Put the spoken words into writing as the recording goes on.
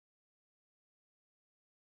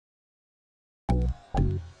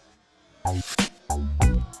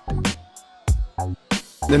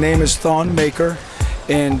The name is Thon Maker,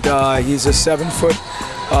 and he's a 7-foot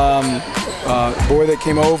boy that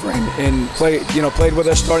came over and played with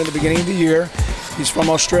us starting at the beginning of the year. He's from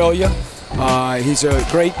Australia. He's a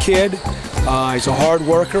great kid. He's a hard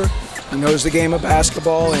worker. He knows the game of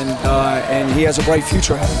basketball, and he has a bright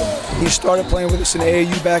future ahead of him. He started playing with us in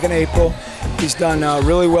AAU back in April. He's done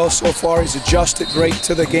really well so far. He's adjusted great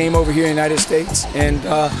to the game over here in the United States, and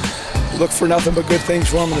look for nothing but good things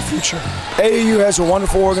for him in the future. AAU has a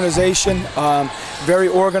wonderful organization, very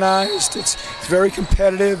organized. It's very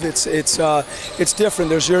competitive. It's different.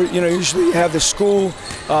 There's usually you have the school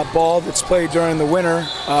ball that's played during the winter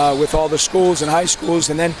with all the schools and high schools,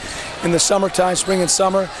 and then in the summertime, spring and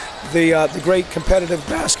summer, the great competitive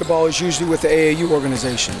basketball is usually with the AAU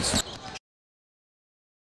organizations.